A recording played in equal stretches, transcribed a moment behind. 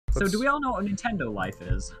So do we all know what Nintendo Life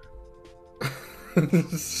is?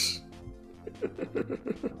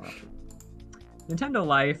 Nintendo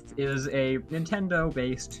Life is a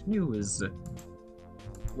Nintendo-based news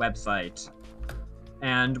website.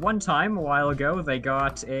 And one time, a while ago, they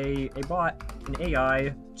got a bot, an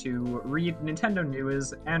AI, to read Nintendo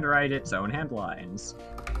news and write its own headlines.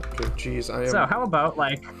 Okay, jeez, I am... So how about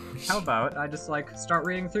I just, start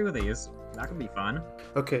reading through these? That could be fun.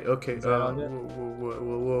 Okay, all good?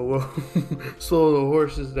 whoa. Slow the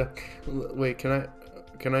horses down. Wait, can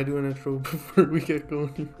I do an intro before we get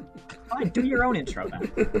going? Fine, do your own intro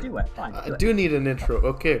then. Do it, fine. I do need an intro,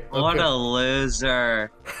 okay. What a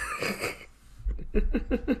loser.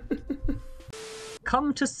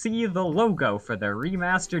 Come to see the logo for the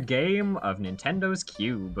remastered game of Nintendo's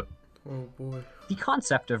Cube. Oh boy. The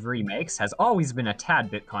concept of remakes has always been a tad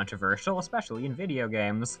bit controversial, especially in video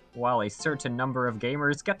games. While a certain number of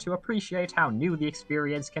gamers get to appreciate how new the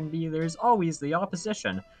experience can be, there's always the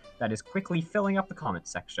opposition that is quickly filling up the comment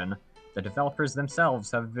section. The developers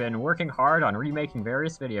themselves have been working hard on remaking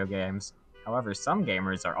various video games. However, some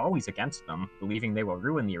gamers are always against them, believing they will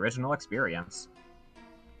ruin the original experience.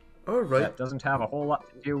 Alright. That doesn't have a whole lot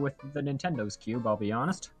to do with the Nintendo's Cube, I'll be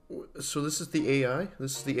honest. So this is the AI?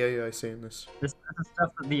 This is the AI saying this? This is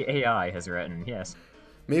stuff that the AI has written, yes.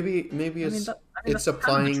 Maybe it's that's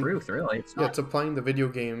applying... kind of the truth, really. It's applying the video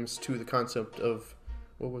games to the concept of...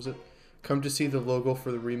 What was it? Come to see the logo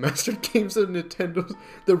for the remastered games of Nintendo.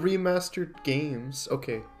 The remastered games.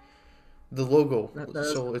 Okay. The logo.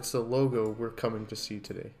 So it's the logo we're coming to see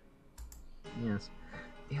today. Yes.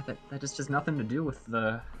 Yeah, that just has nothing to do with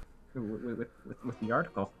the... with the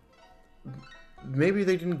article. Maybe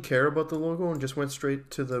they didn't care about the logo and just went straight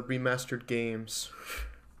to the remastered games.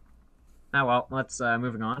 Ah well, let's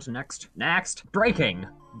moving on to next. Next! Breaking!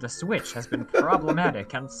 The Switch has been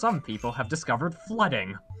problematic and some people have discovered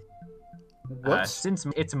flooding. What? Since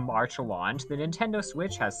its March launch, the Nintendo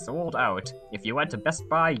Switch has sold out. If you went to Best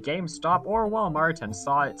Buy, GameStop, or Walmart and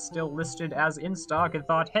saw it still listed as in stock and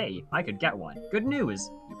thought, hey, I could get one. Good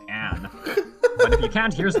news, you can. But if you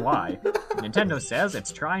can't, here's why. Nintendo says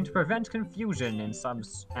it's trying to prevent confusion in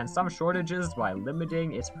some shortages by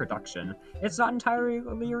limiting its production. It's not entirely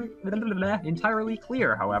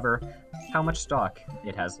clear, however, how much stock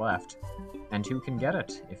it has left, and who can get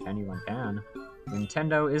it, if anyone can.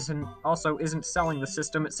 Nintendo isn't selling the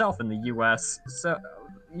system itself in the US, so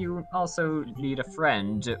you also need a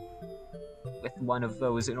friend with one of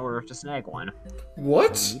those in order to snag one.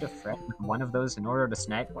 What? You need a friend with one of those in order to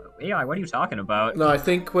snag one. AI, what are you talking about? No, I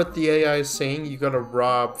think what the AI is saying, you gotta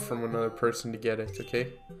rob from another person to get it,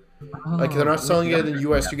 okay? Like, they're not selling it in the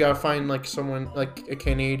US, you gotta find, like, someone, like, a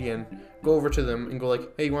Canadian, go over to them and go like,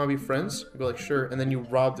 hey, you wanna be friends? Go like, sure, and then you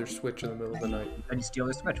rob their Switch in the middle of the night. And you steal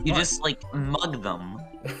their Switch. You just, like, mug them.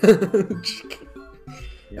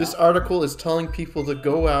 This article is telling people to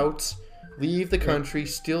go out, leave the country,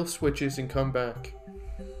 steal Switches, and come back.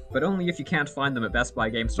 But only if you can't find them at Best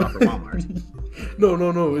Buy, GameStop, or Walmart.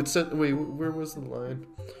 No, it said, wait, where was the line?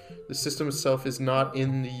 The system itself is not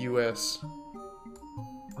in the US.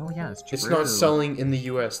 Oh yeah, it's true. It's not selling in the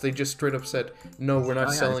US. They just straight up said, no, we're not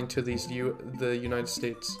Oh, yeah. selling to the United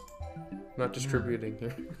States. Not distributing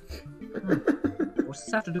here. What's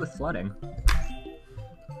this have to do with flooding?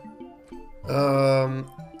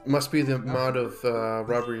 Must be the amount of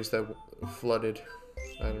robberies that flooded.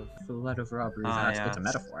 I don't know. Flood of robberies. Yeah. It's a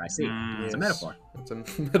metaphor, I see. It's a Yes. metaphor. It's a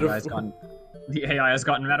The metaphor. AI has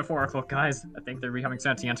gotten metaphorical, guys. I think they're becoming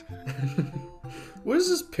sentient. What is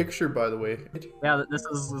this picture, by the way? Yeah, this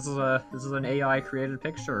is an AI created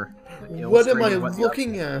picture. What am I illustrating what the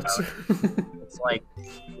looking at? It's like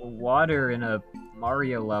water in a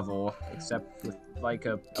Mario level, except with like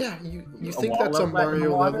a Yeah, you a think wall that's a outlet in the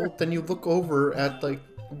Mario water? level, then you look over at like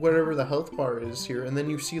whatever the health bar is here, and then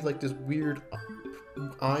you see like this weird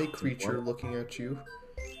eye creature looking at you.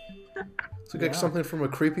 It's like something from a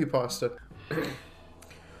creepypasta.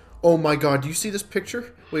 Oh my god, do you see this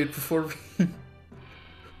picture? Wait, before we...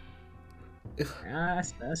 I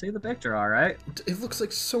see the picture, alright. It looks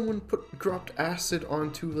like someone dropped acid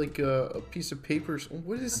onto like a piece of paper.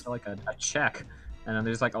 What is... It's like a check, and then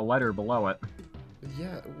there's like a letter below it.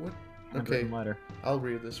 Yeah, what? Okay, Handwritten letter. I'll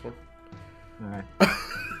read this one. Alright.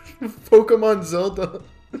 Pokemon Zelda.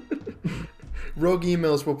 Rogue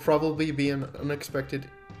emails will probably be an unexpected...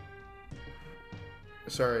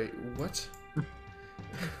 Sorry, what?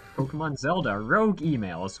 Pokemon Zelda Rogue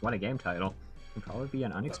Emails. What a game title. Would probably be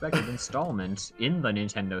an unexpected installment in the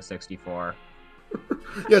Nintendo 64.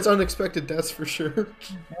 Yeah, it's unexpected, that's for sure.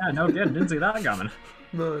 Yeah, no kidding. Didn't see that coming.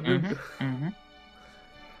 No, I didn't.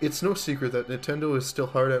 It's no secret that Nintendo is still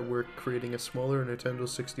hard at work creating a smaller Nintendo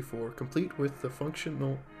 64, complete with the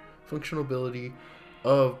functionality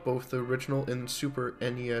of both the original and Super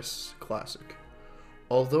NES Classic.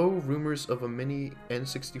 Although rumors of a mini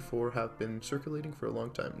N64 have been circulating for a long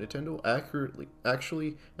time, Nintendo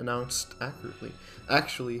actually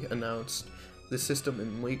announced the system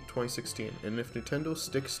in late 2016, and if Nintendo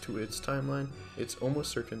sticks to its timeline, it's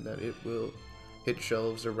almost certain that it will hit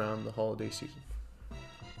shelves around the holiday season.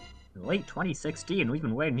 Late 2016. We've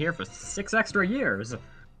been waiting here for 6 extra years.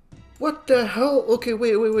 What the hell? Okay,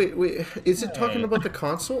 wait. Is it talking about the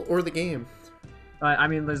console or the game? I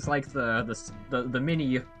mean, there's like the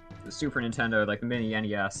mini Super Nintendo, like the mini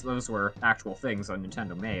NES. Those were actual things that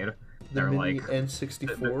Nintendo made. The mini like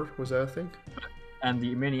N64, was that a thing? And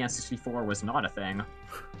the mini N64 was not a thing.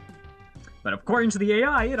 But according to the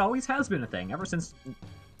AI, it always has been a thing ever since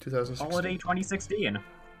 2016. holiday 2016.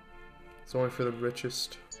 It's only for the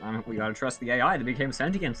richest. We gotta trust the AI that became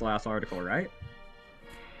sentient's last article, right?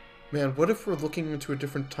 Man, what if we're looking into a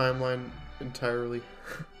different timeline entirely?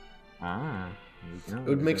 Ah, there you go. It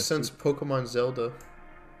would make sense. Pokemon Zelda.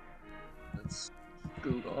 Let's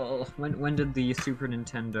Google. When did the Super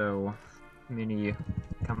Nintendo Mini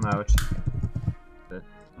come out?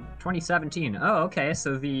 2017. Oh, okay.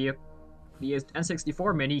 So the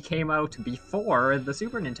N64 Mini came out before the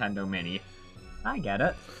Super Nintendo Mini. I get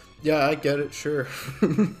it. Yeah, I get it. Sure.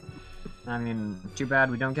 I mean, too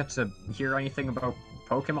bad we don't get to hear anything about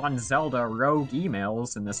Pokemon Zelda Rogue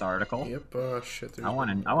emails in this article. Yep. Shit. I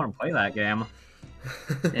want to play that game.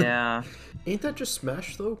 Yeah. Ain't that just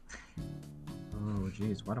Smash though? Oh,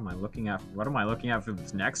 jeez. What am I looking at? What am I looking at for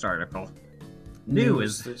this next article?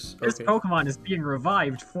 News. This Pokemon is being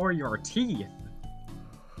revived for your teeth.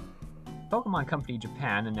 Pokemon Company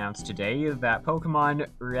Japan announced today that Pokemon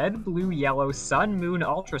Red, Blue, Yellow, Sun, Moon,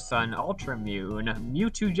 Ultra Sun, Ultra Moon,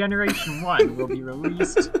 Mewtwo Generation 1 will be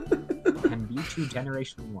released, and Mewtwo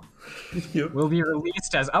Generation 1 will be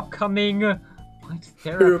released as upcoming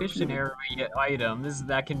Therapitionary items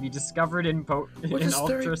that can be discovered in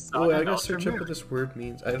Ultra Sun. Wait, I gotta search up what this word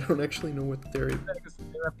means. I don't actually know what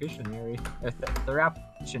Therapitionary.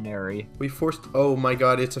 We forced. Oh my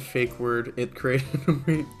god, it's a fake word. It created a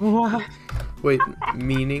What? Wait,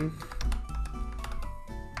 meaning?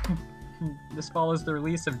 This follows the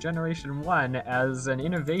release of Generation 1 as an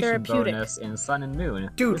innovation bonus in Sun and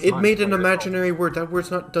Moon. Dude, it made an imaginary word. That word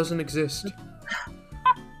doesn't exist.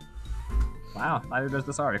 Wow, neither does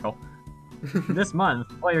this article. This month,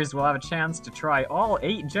 players will have a chance to try all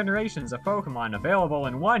 8 generations of Pokemon available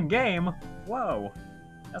in one game. Whoa,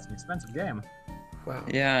 that's an expensive game. Wow.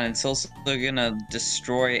 Yeah, and it's also gonna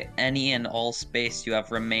destroy any and all space you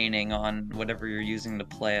have remaining on whatever you're using to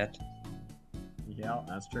play it. Yeah,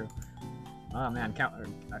 that's true. Oh man,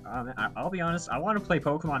 I'll be honest, I want to play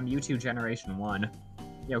Pokemon Mewtwo Generation 1.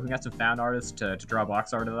 Yeah, we can get some fan artists to draw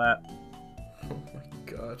box art of that. Oh my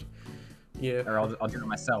god. Yeah. Or I'll do it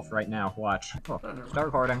myself right now. Watch. Oh, start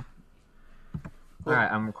recording.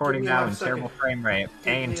 Alright, I'm recording now in terrible frame rate.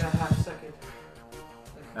 Ain't.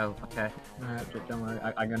 Oh, okay. Alright, don't worry.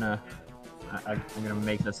 I'm gonna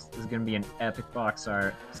make this. This is gonna be an epic box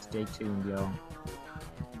art. Stay tuned, yo.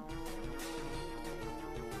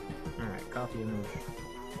 Alright, copy image.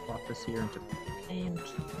 Plop this here into Paint.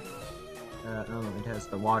 Oh, it has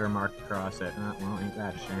the watermark across it. Well, ain't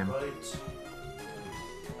that a shame.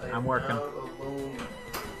 I'm working.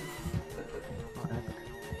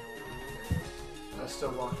 I still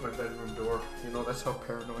locked my bedroom door. You know, that's how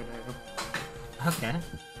paranoid I am. Okay.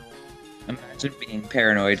 Imagine being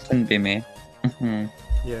paranoid. Couldn't be me.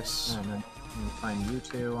 Yes. And then find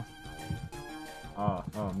Mewtwo. Oh,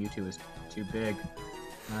 Mewtwo is too big.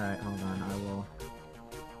 Alright, hold on.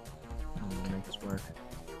 I'm gonna make this work.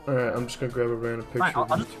 Alright, I'm just gonna grab a random picture.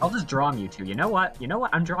 Fine, I'll just draw Mewtwo. You know what?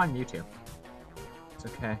 I'm drawing Mewtwo.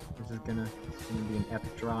 It's okay. This is gonna be an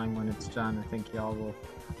epic drawing when it's done. I think y'all will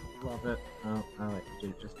love it. Oh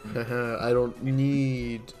wait, just. I don't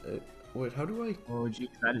need. Wait, how do I? Oh geez,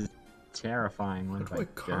 that is terrifying. How do I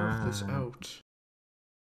carve this out?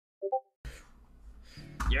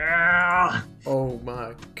 Yeah. Oh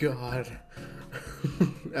my god.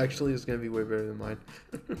 Actually, it's gonna be way better than mine.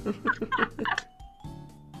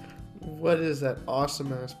 What is that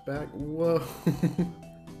awesome ass back? Whoa.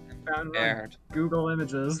 Found Scared. Google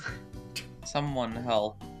Images. Someone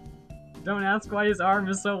help. Don't ask why his arm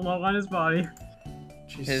is so low on his body.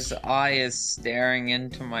 Jesus. His eye is staring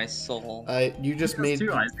into my soul. You just made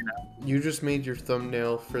Two eyes, you know. you just made your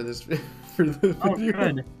thumbnail for this for the Oh, video.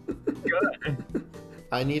 good. Good.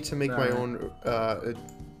 I need to make my Sorry. own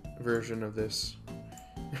version of this.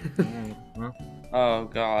 Alright, well, Oh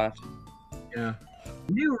god. yeah.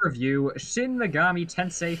 New review: Shin Megami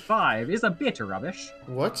Tensei 5 is a bit rubbish.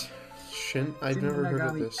 What? I've Shin never heard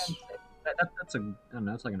of Megami this. Tensei. That's a, I don't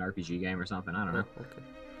know, it's like an RPG game or something, I don't know. Oh, okay.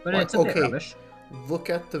 But Why- it's a bit okay. rubbish. Look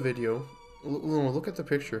at the video. Look at the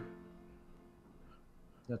picture.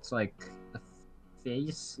 That's like a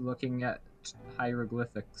face looking at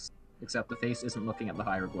hieroglyphics. Except the face isn't looking at the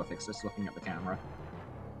hieroglyphics, it's looking at the camera.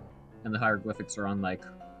 And the hieroglyphics are on, like,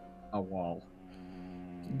 a wall.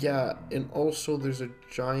 Yeah, and also there's a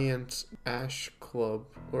giant ash club,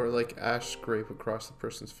 or like ash scrape across the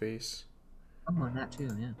person's face. Oh, and that too,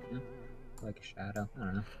 yeah. Like a shadow, I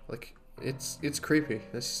don't know. Like, it's creepy.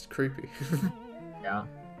 This is creepy. Yeah.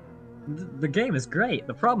 The game is great.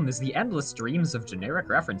 The problem is the endless streams of generic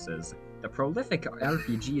references. The prolific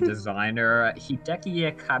RPG designer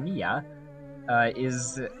Hideki Kamiya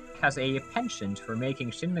has a penchant for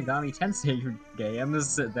making Shin Megami Tensei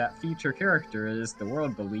games that feature characters the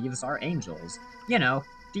world believes are angels. You know,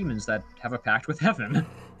 demons that have a pact with heaven.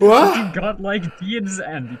 What? Godlike deeds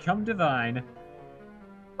and become divine.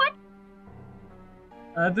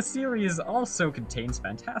 The series also contains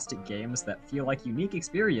fantastic games that feel like unique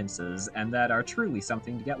experiences and that are truly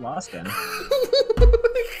something to get lost in.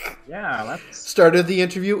 Yeah, that's... Started the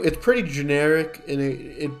interview. It's pretty generic, and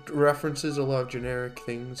it references a lot of generic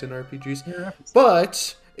things in RPGs.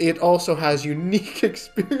 But it also has unique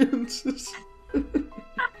experiences.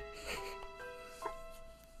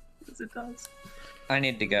 Yes, it does. I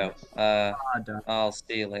need to go. Done. I'll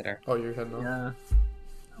see you later. Oh, you're heading off? Yeah.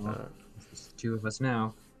 Oh, well, it's the two of us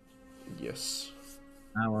now. Yes.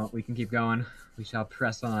 Oh well, we can keep going. We shall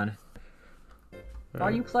press on.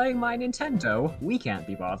 Are you playing my Nintendo? We can't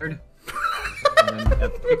be bothered. And then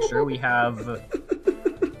at the picture we have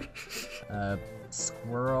a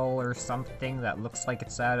squirrel or something that looks like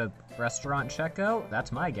it's at a restaurant checkout.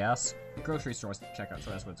 That's my guess. Grocery store checkout,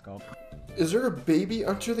 so that's what it's called. Is there a baby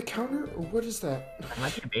under the counter, or what is that? There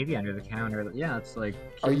might be a baby under the counter. Yeah, it's like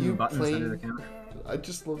Are hidden you buttons under the playing- counter. I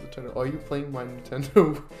just love the title. Are you playing my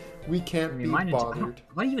Nintendo? We can't I be mean, my bothered.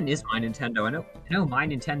 What even is my Nintendo? I know my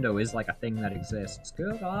Nintendo is like a thing that exists.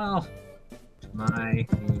 Good. Oh, my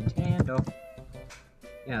Nintendo.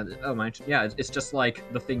 Yeah. Yeah. It's just like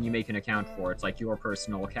the thing you make an account for. It's like your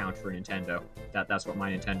personal account for Nintendo. That's what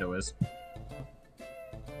my Nintendo is.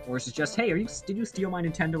 Or is it just, hey, did you steal my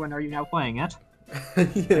Nintendo and are you now playing it? Yeah,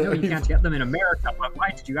 I know you can't get them in America, but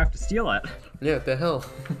why did you have to steal it? Yeah, the hell.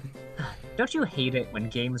 Don't you hate it when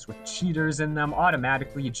games with cheaters in them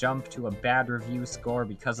automatically jump to a bad review score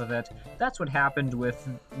because of it? That's what happened with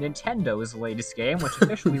Nintendo's latest game, which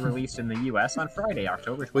officially released in the US on Friday,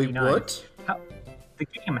 October 29th. Wait, what? The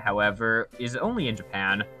game, however, is only in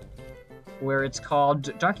Japan, where it's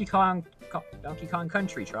called Donkey Kong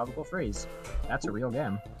Country Tropical Freeze. That's a real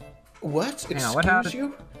game. What? Hang on, what Excuse happened?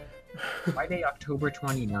 you? Friday, October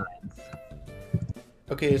 29th.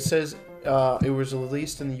 Okay, it says it was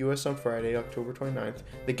released in the US on Friday, October 29th.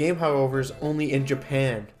 The game, however, is only in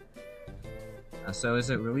Japan. So is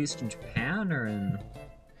it released in Japan or in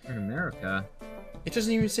America? It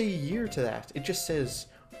doesn't even say a year to that. It just says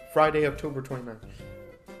Friday, October 29th.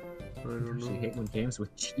 I I don't actually know. hate when games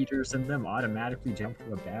with cheaters in them automatically jump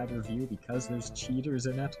to a bad review because there's cheaters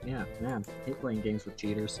in it. Yeah, man, hate playing games with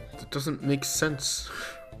cheaters. That doesn't make sense.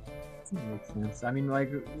 Doesn't make sense. I mean,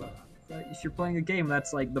 like, if you're playing a game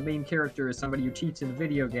that's like the main character is somebody who cheats in a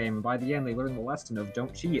video game, and by the end they learn the lesson of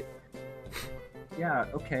don't cheat. Yeah,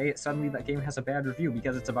 okay, suddenly that game has a bad review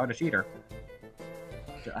because it's about a cheater.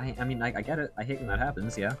 I mean, I get it. I hate when that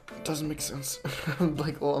happens, yeah. It doesn't make sense. I'm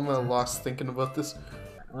like, well, I'm at a loss thinking about this.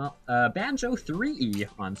 Well, Banjo 3E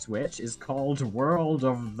on Switch is called World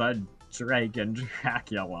of the Dragon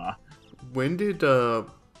Dracula. When did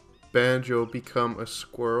Banjo become a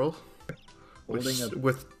squirrel? Holding a-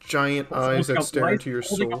 With giant eyes that stare into your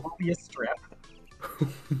Holding a soul. Mobius strip.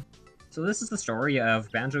 So this is the story of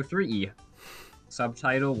Banjo 3E.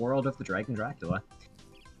 Subtitle: World of the Dragon Dracula.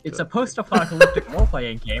 It's a post-apocalyptic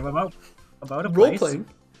role-playing game about a place. Role-playing?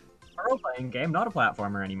 A role-playing game, not a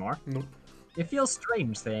platformer anymore. Nope. It feels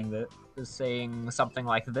strange saying something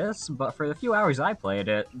like this, but for the few hours I played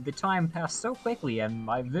it, the time passed so quickly and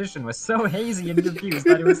my vision was so hazy and confused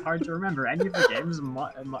that it was hard to remember any of the game's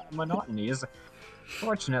monotonies.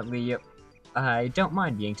 Fortunately, I don't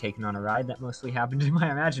mind being taken on a ride that mostly happened in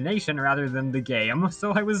my imagination rather than the game,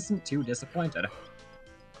 so I wasn't too disappointed.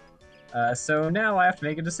 So now I have to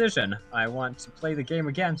make a decision. I want to play the game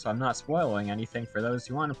again, so I'm not spoiling anything for those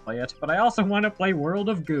who want to play it, but I also want to play World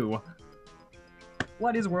of Goo.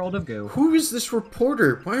 What is World of Goo? Who is this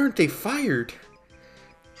reporter? Why aren't they fired?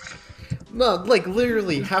 No, like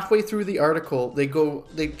literally halfway through the article,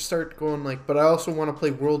 they start going like, but I also want to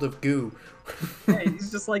play World of Goo. Yeah,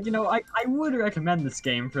 he's just like, I would recommend this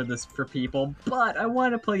game for people, but I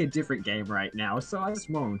want to play a different game right now, so I just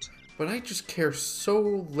won't. But I just care so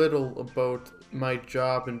little about my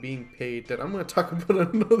job and being paid that I'm going to talk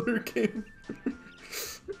about another game.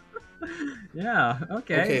 Yeah,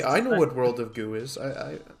 okay. Okay, I know what World of Goo is.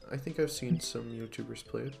 I think I've seen some YouTubers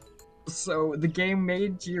play it. So the game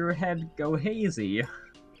made your head go hazy.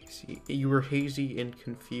 See, you were hazy and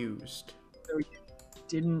confused. So you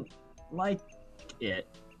didn't like it.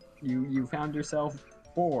 You found yourself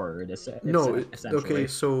bored, No, essentially. okay,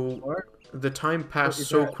 so Or- the time passed is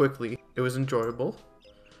so that- quickly. It was enjoyable.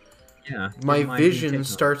 Yeah. My didn't mind being vision taken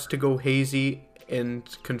starts to go hazy and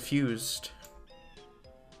confused.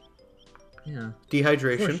 Yeah.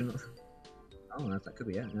 Dehydration. Fortunately. Oh, that could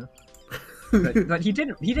be it. Yeah. But he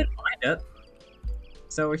didn't mind it.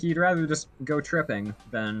 So he'd rather just go tripping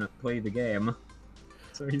than play the game.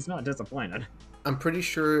 So he's not disappointed. I'm pretty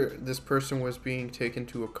sure this person was being taken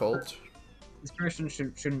to a cult. This person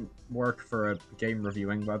shouldn't work for a game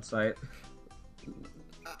reviewing website.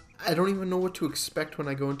 I don't even know what to expect when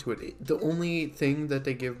I go into it. The only thing that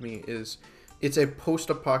they give me is it's a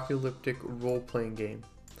post-apocalyptic role-playing game.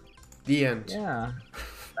 The end. Yeah.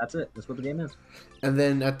 That's it. That's what the game is. And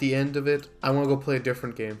then at the end of it, I want to go play a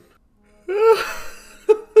different game.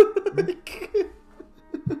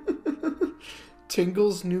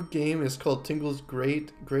 Tingle's new game is called Tingle's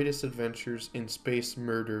Greatest Adventures in Space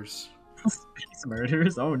Murders. Space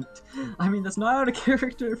murders. Oh, I mean, that's not out of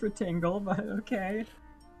character for Tingle, but okay.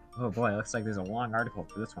 Oh boy, looks like there's a long article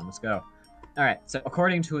for this one. Let's go. Alright, so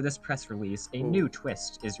according to this press release, a new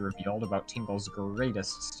twist is revealed about Tingle's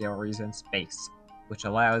greatest stories in space, which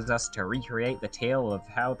allows us to recreate the tale of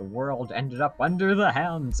how the world ended up under the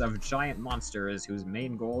hands of giant monsters whose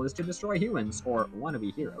main goal is to destroy humans, or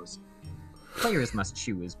wannabe heroes. Players must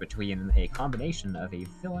choose between a combination of a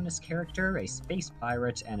villainous character, a space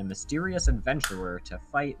pirate, and a mysterious adventurer to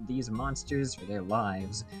fight these monsters for their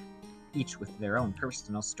lives, each with their own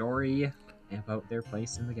personal story about their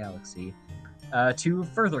place in the galaxy. To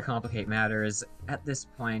further complicate matters, at this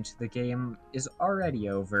point, the game is already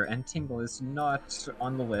over, and Tingle is not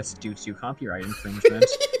on the list due to copyright infringement.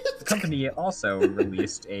 The company also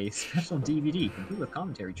released a special DVD complete with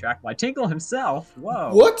commentary track by Tingle himself.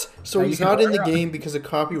 Whoa! What? So Now he's you can not in the order- game because of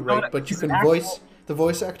copyright, but you he's can actual- voice... The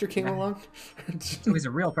voice actor came Yeah. along? So he's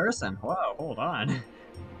a real person. Whoa, hold on.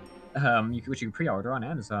 Which you can pre-order on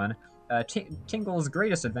Amazon. Tingle's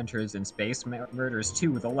Greatest Adventures in Space Murders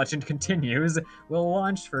 2: The Legend Continues will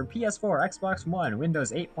launch for PS4, Xbox One,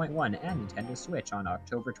 Windows 8.1, and Nintendo Switch on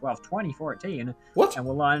October 12, 2014, What? and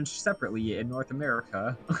will launch separately in North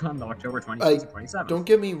America on October 26 and 27. Don't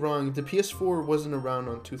get me wrong, the PS4 wasn't around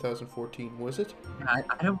on 2014, was it? I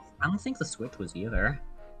don't think the Switch was either.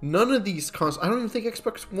 None of these consoles... I don't even think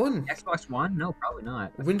Xbox One. Xbox One? No, probably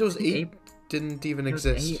not. Windows 8 Eight- didn't even Windows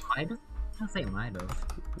exist. 8 might have? I don't think it might have.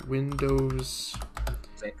 Windows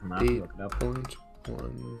Say it come out, look it up.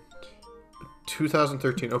 8.1...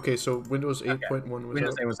 2013. Okay, so Windows 8.1 was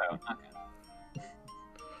Windows out. 8 was out. Okay.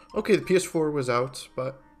 Okay, the PS4 was out,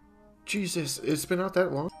 but... Jesus, it's been out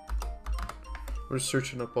that long? We're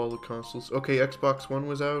searching up all the consoles. Okay, Xbox One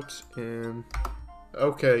was out, and...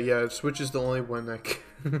 Okay, yeah, Switch is the only one that...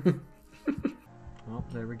 Well,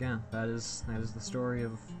 there we go. That is the story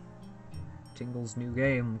of Tingle's new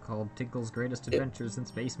game called Tingle's Greatest Adventures in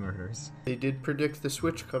Space Murders. They did predict the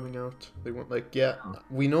Switch coming out. They went like, yeah, Oh.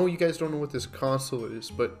 we know you guys don't know what this console is,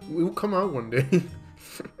 but it will come out one day.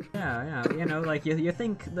 Yeah, like you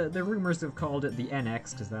think the rumors have called it the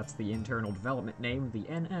NX because that's the internal development name, the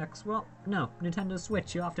NX. Well, no, Nintendo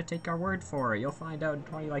Switch. You'll have to take our word for it. You'll find out in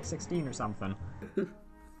 2016 or something.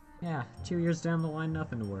 Yeah, 2 years down the line,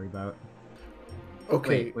 nothing to worry about.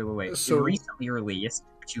 Okay, Wait. so- It's recently released,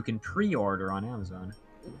 but you can pre-order on Amazon.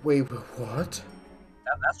 wait, what?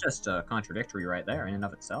 That's just contradictory right there in and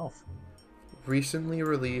of itself. Recently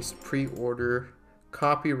released, pre-order,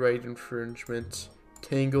 copyright infringement,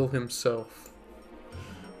 Tangle himself.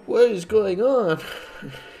 What is going on?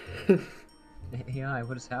 AI,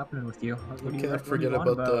 what is happening with you? What We do you- can't what do you forget want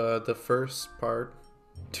about the first part.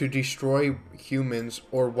 To destroy humans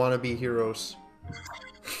or wannabe heroes.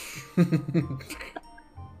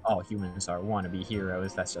 All humans are wannabe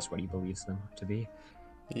heroes. That's just what he believes them to be.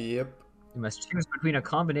 Yep. You must choose between a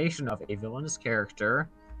combination of a villainous character,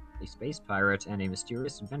 a space pirate, and a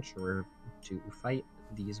mysterious adventurer to fight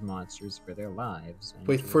these monsters for their lives. and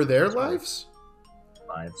Wait, to for their destroy lives?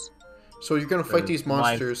 Lives. So you're gonna For fight these lives.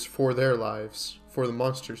 monsters for their lives, for the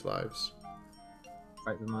monsters' lives.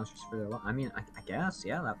 fight the monsters for their life. I mean, I guess,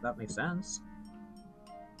 yeah, that makes sense.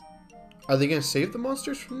 Are they gonna save the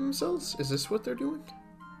monsters from themselves? Is this what they're doing?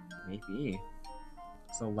 Maybe.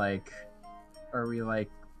 So, like, are we, like,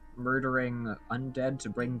 murdering undead to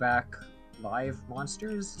bring back live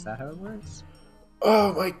monsters? Is that how it works?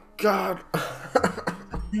 Oh my god!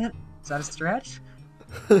 Is that a stretch?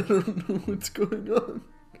 I don't know what's going on.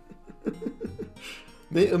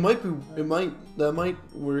 That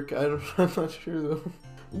might work. I'm not sure though.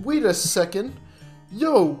 Wait a second.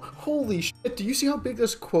 Yo, holy shit, do you see how big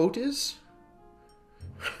this quote is?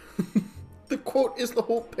 The quote is the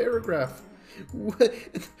whole paragraph. What?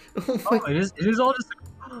 Oh, Oh, it is all just...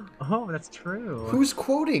 Oh, that's true. Who's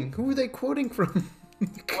quoting? Who are they quoting from?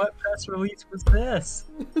 What press release was this?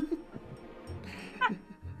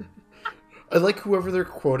 I like whoever they're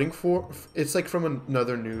quoting for. It's like from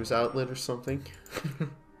another news outlet or something.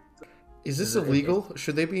 Is this illegal?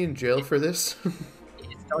 Should they be in jail for this?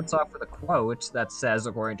 It starts off with a quote that says,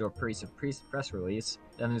 according to a press release,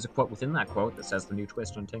 and there's a quote within that quote that says the new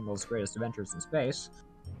twist on Tingle's greatest adventures in space,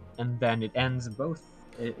 and then it ends both.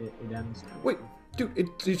 It ends. Wait, dude!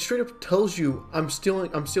 It straight up tells you I'm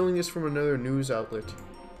stealing this from another news outlet.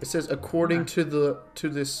 It says according to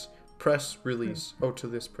this press release. Oh, to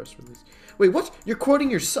this press release. Wait, what? You're quoting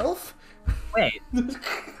yourself? Wait.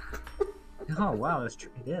 Oh wow, that's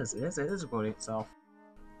true. It is quoting itself.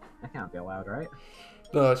 That can't be allowed, right?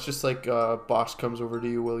 No, it's just like boss comes over to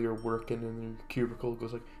you while you're working in your cubicle,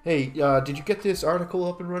 goes like, "Hey, did you get this article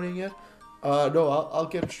up and running yet?" No, I'll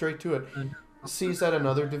get straight to it. Sees that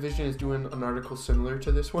another division is doing an article similar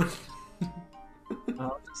to this one.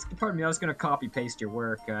 Pardon me, I was gonna copy paste your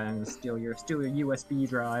work and steal your USB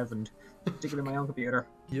drive and stick it in my own computer.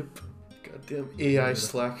 Yep. Goddamn AI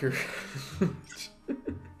slacker.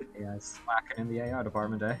 Yeah, it's slacking in the AI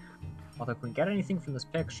department, eh? Although, if we get anything from this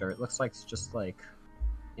picture, it looks like it's just like,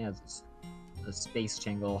 yeah, it's a space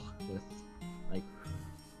tingle with like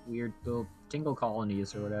weird little tingle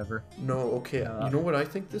colonies or whatever. No, okay. You know what I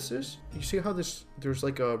think this is? You see how there's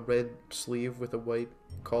like a red sleeve with a white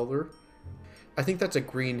collar? I think that's a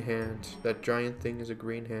green hand. That giant thing is a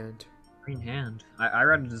green hand. Green hand. I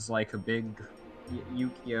read it as like a big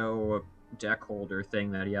Yu-Gi-Oh deck holder thing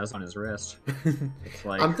that he has on his wrist. It's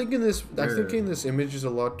like, I'm thinking this image is a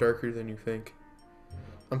lot darker than you think.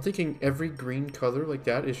 I'm thinking every green color like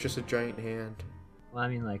that is just a giant hand. Well, I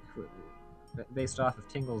mean, like, based off of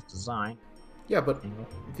Tingle's design. Yeah, but Tingle.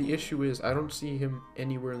 the issue is I don't see him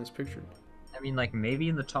anywhere in this picture. I mean, like, maybe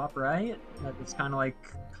in the top right? It's kind of like,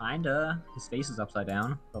 kinda. His face is upside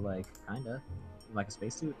down, but like, kinda. Like a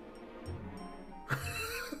spacesuit.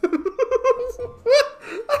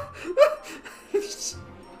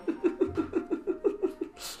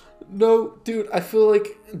 No, dude, I feel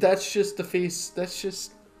like that's just the face. That's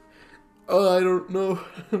just... Oh, I don't know.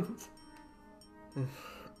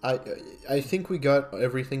 I think we got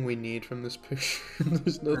everything we need from this picture.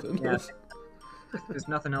 There's nothing else. There's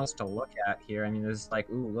nothing else to look at here. I mean, there's like,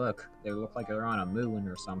 ooh, look. They look like they're on a moon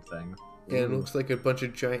or something. Yeah, it looks like a bunch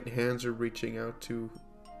of giant hands are reaching out to...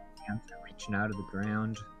 Hands are reaching out of the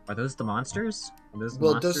ground. Are those the monsters?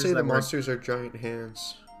 Well, it does say the monsters are giant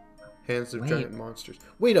hands. Hands of giant monsters.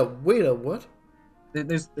 Wait a what?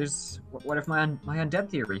 There's what if my undead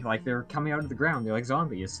theory? Like they're coming out of the ground. They're like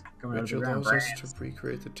zombies coming out of the ground. Which allows us to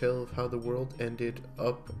recreate the tale of how the world ended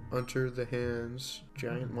up under the hands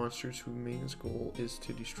giant monsters whose main goal is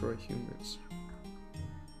to destroy humans.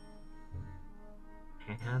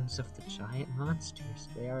 Hands of the giant monsters.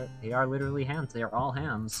 They are literally hands. They are all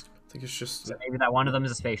hands. I think it's just... So maybe that one of them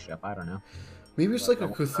is a spaceship. I don't know. Maybe it's like a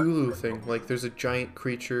Cthulhu thing. Like there's a giant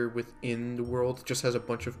creature within the world, just has a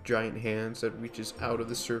bunch of giant hands that reaches out of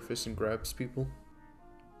the surface and grabs people.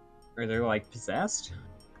 Or they're like possessed.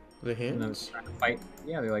 The hands? And they're trying to fight.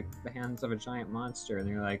 Yeah, they're like the hands of a giant monster, and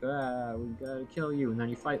they're like, we gotta kill you. And then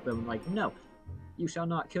you fight them, like, no, you shall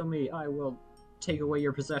not kill me. I will take away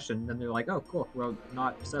your possession. And then they're like, oh, cool, we're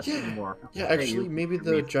not possessed anymore. Yeah, actually, maybe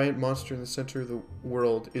the giant monster in the center of the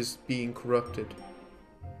world is being corrupted.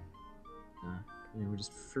 And we're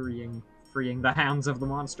just freeing the hands of the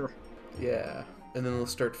monster. Yeah, and then they'll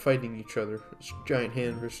start fighting each other. It's giant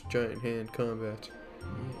hand versus giant hand combat.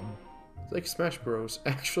 Yeah. It's like Smash Bros,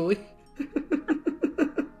 actually.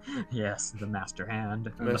 Yes, the Master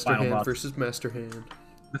Hand. Master Hand versus Master Hand.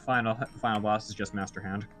 The final boss is just Master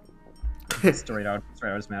Hand. straight out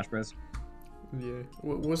of Smash Bros. Yeah.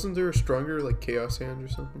 Wasn't there a stronger, like, Chaos Hand or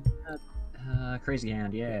something? Crazy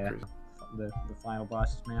Hand, yeah. Crazy. The final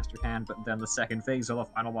boss is Master Hand, but then the second phase of the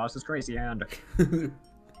final boss is Crazy Hand.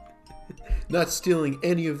 Not stealing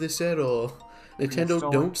any of this at all. Nintendo,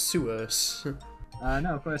 don't sue us.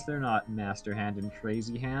 No, of course they're not Master Hand and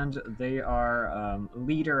Crazy Hand. They are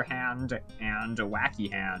Leader Hand and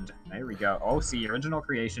Wacky Hand. There we go. Oh, see, original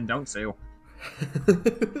creation. Don't sue.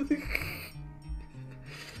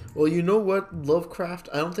 Well, you know what? Lovecraft,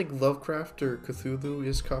 I don't think Lovecraft or Cthulhu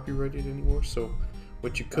is copyrighted anymore, so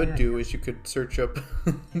what you could do is you could search up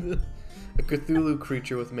a Cthulhu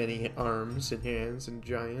creature with many arms and hands and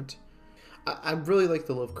giant. I really like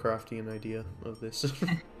the Lovecraftian idea of this.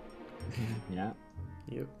 Yeah.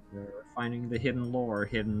 Yep. We're finding the hidden lore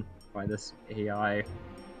hidden by this AI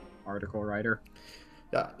article writer.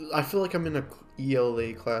 Yeah, I feel like I'm in a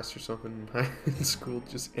ELA class or something in school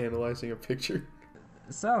just analyzing a picture.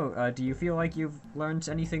 So, do you feel like you've learned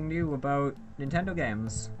anything new about Nintendo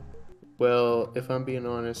games? Well, if I'm being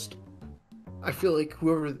honest, I feel like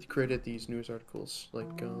whoever created these news articles,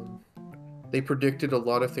 like, they predicted a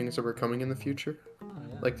lot of things that were coming in the future. Oh,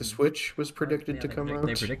 yeah. Like the Switch was predicted Yeah, to come out.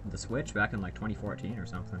 They predicted the Switch back in like 2014 or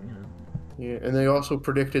something, you know. Yeah, and they also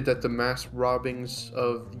predicted that the mass robbings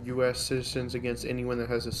of U.S. citizens against anyone that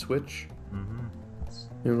has a Switch. Mm-hmm.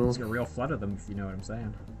 You know, There's a real flood of them, if you know what I'm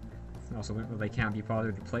saying. Also, they can't be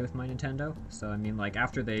bothered to play with my Nintendo. So I mean, like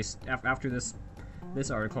after this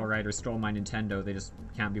article writer stole my Nintendo, they just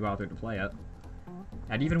can't be bothered to play it.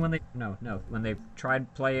 And even when when they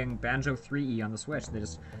tried playing Banjo 3E on the Switch, they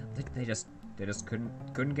just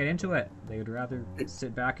couldn't get into it. They would rather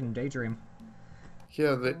sit back and daydream.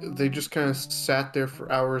 yeah, they just kind of sat there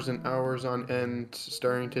for hours and hours on end,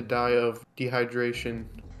 starting to die of dehydration.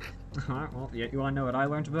 Well, you want to know what I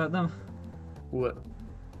learned about them? What?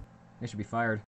 They should be fired.